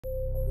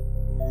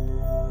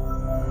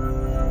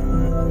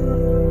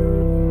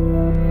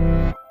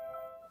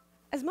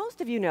most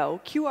of you know,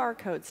 QR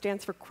code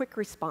stands for Quick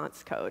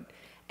Response Code,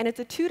 and it's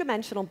a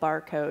two-dimensional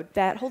barcode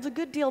that holds a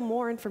good deal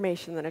more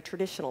information than a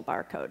traditional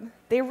barcode.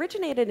 They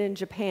originated in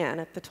Japan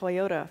at the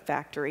Toyota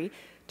factory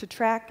to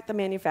track the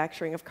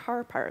manufacturing of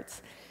car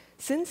parts.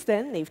 Since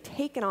then, they've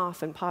taken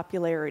off in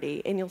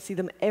popularity, and you'll see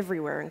them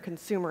everywhere in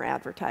consumer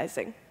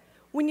advertising.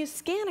 When you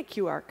scan a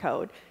QR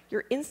code,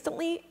 you're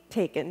instantly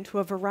taken to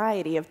a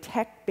variety of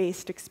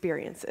tech-based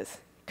experiences.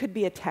 Could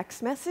be a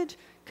text message,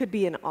 could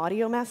be an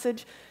audio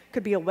message,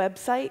 could be a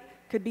website,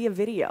 could be a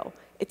video.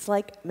 It's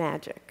like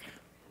magic.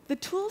 The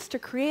tools to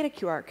create a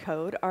QR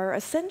code are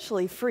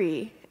essentially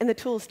free, and the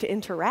tools to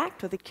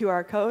interact with a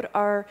QR code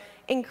are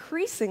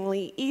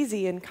increasingly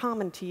easy and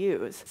common to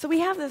use. So we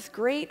have this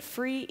great,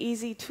 free,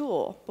 easy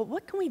tool, but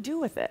what can we do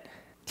with it?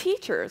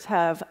 Teachers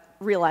have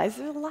realized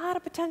there's a lot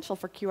of potential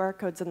for QR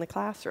codes in the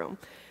classroom.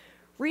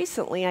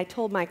 Recently, I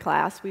told my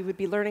class we would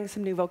be learning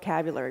some new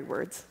vocabulary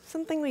words,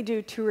 something we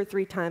do 2 or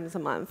 3 times a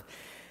month.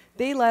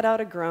 They let out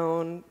a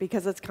groan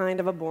because it's kind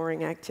of a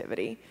boring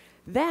activity.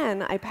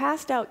 Then I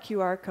passed out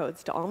QR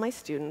codes to all my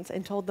students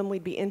and told them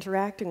we'd be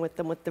interacting with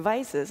them with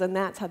devices, and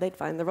that's how they'd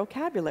find the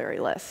vocabulary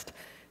list.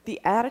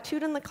 The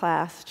attitude in the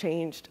class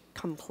changed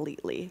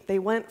completely. They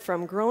went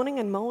from groaning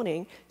and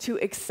moaning to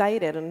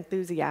excited and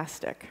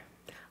enthusiastic.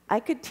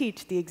 I could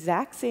teach the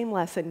exact same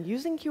lesson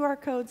using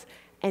QR codes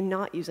and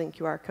not using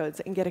QR codes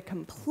and get a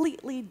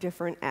completely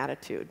different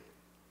attitude.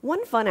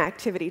 One fun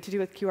activity to do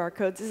with QR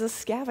codes is a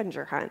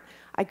scavenger hunt.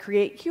 I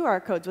create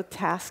QR codes with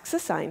tasks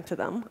assigned to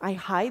them. I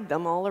hide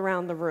them all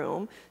around the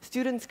room.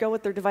 Students go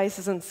with their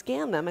devices and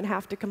scan them and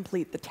have to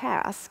complete the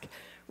task.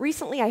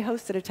 Recently, I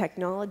hosted a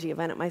technology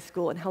event at my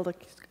school and held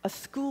a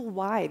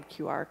school-wide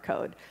QR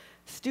code.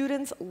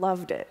 Students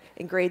loved it.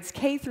 In grades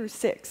K through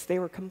 6, they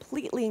were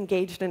completely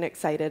engaged and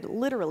excited,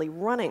 literally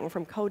running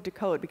from code to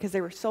code because they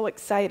were so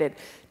excited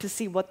to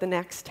see what the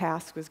next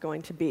task was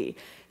going to be.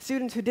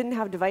 Students who didn't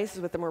have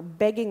devices with them were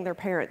begging their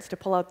parents to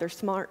pull out their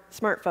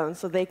smartphones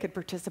so they could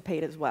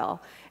participate as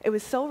well. It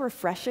was so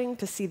refreshing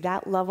to see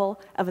that level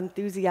of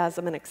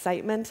enthusiasm and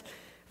excitement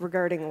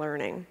regarding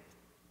learning.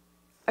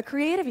 A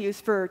creative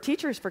use for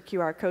teachers for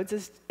QR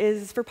codes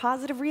is for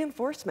positive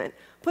reinforcement.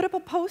 Put up a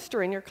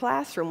poster in your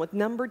classroom with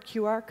numbered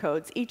QR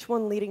codes, each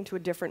one leading to a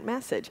different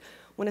message.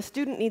 When a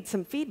student needs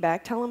some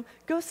feedback, tell them,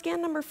 go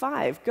scan number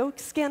 5, go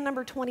scan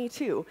number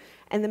 22,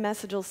 and the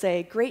message will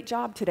say, great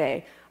job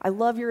today, I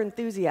love your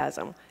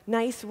enthusiasm,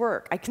 nice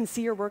work, I can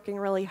see you're working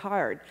really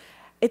hard.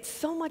 It's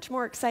so much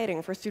more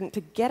exciting for a student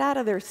to get out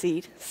of their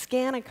seat,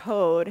 scan a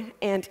code,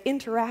 and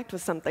interact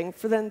with something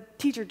for the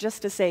teacher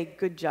just to say,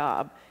 good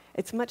job.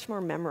 It's much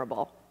more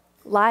memorable.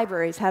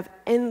 Libraries have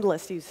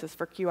endless uses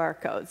for QR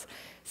codes.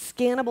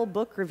 Scannable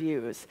book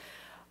reviews,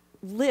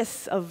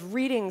 lists of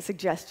reading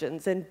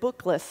suggestions and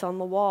book lists on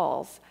the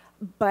walls,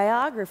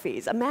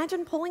 biographies.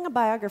 Imagine pulling a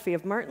biography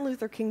of Martin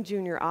Luther King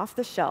Jr. off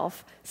the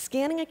shelf,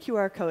 scanning a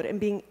QR code, and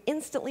being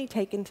instantly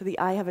taken to the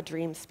I Have a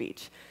Dream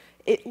speech.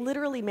 It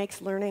literally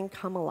makes learning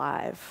come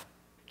alive.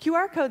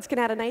 QR codes can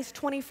add a nice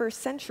 21st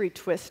century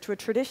twist to a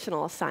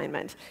traditional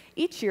assignment.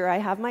 Each year, I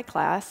have my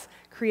class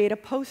create a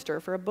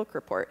poster for a book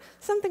report,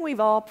 something we've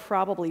all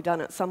probably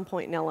done at some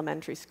point in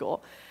elementary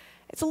school.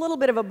 It's a little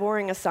bit of a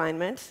boring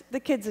assignment. The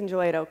kids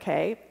enjoy it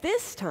okay.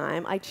 This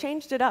time, I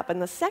changed it up, and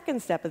the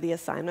second step of the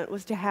assignment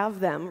was to have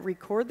them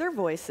record their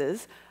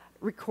voices,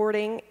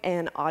 recording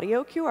an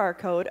audio QR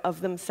code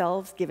of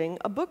themselves giving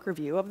a book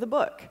review of the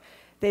book.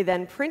 They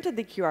then printed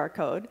the QR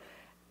code,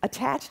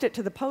 attached it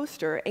to the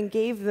poster, and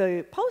gave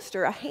the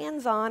poster a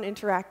hands-on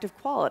interactive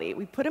quality.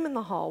 We put them in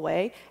the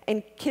hallway,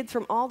 and kids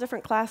from all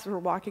different classes were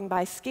walking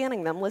by,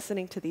 scanning them,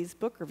 listening to these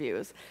book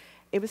reviews.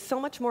 It was so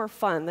much more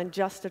fun than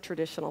just a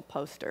traditional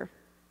poster.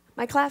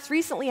 My class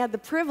recently had the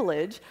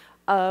privilege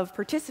of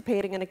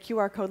participating in a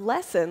QR code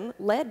lesson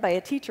led by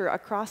a teacher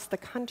across the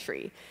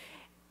country.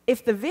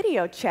 If the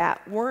video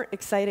chat weren't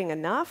exciting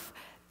enough,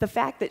 the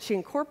fact that she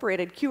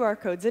incorporated QR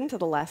codes into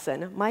the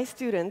lesson, my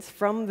students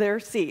from their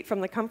seat,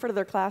 from the comfort of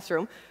their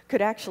classroom,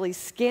 could actually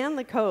scan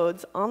the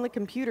codes on the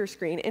computer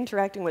screen,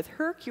 interacting with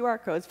her QR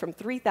codes from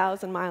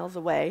 3,000 miles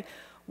away,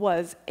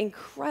 was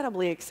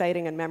incredibly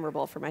exciting and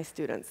memorable for my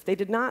students. They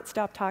did not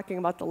stop talking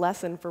about the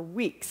lesson for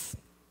weeks.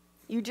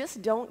 You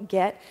just don't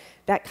get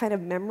that kind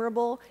of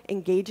memorable,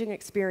 engaging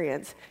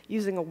experience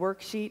using a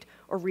worksheet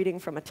or reading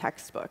from a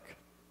textbook.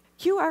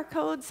 QR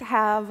codes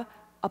have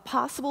a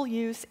possible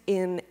use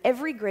in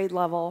every grade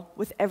level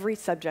with every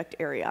subject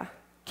area.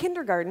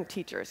 Kindergarten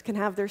teachers can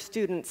have their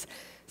students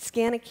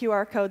scan a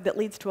QR code that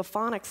leads to a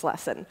phonics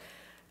lesson.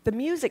 The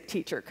music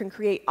teacher can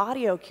create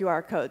audio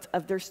QR codes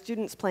of their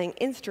students playing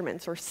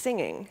instruments or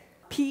singing.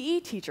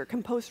 PE teacher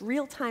can post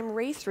real-time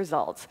race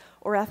results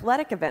or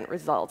athletic event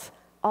results,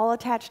 all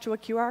attached to a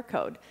QR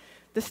code.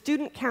 The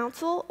student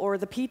council or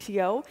the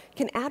PTO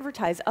can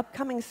advertise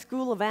upcoming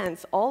school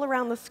events all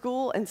around the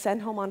school and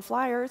send home on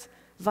flyers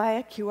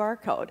via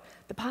QR code.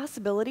 The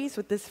possibilities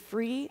with this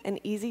free and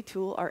easy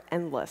tool are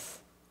endless.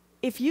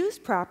 If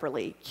used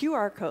properly,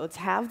 QR codes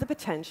have the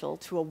potential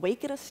to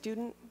awaken a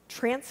student,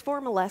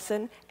 transform a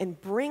lesson,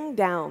 and bring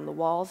down the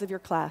walls of your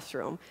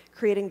classroom,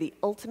 creating the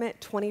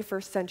ultimate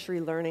 21st century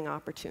learning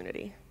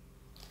opportunity.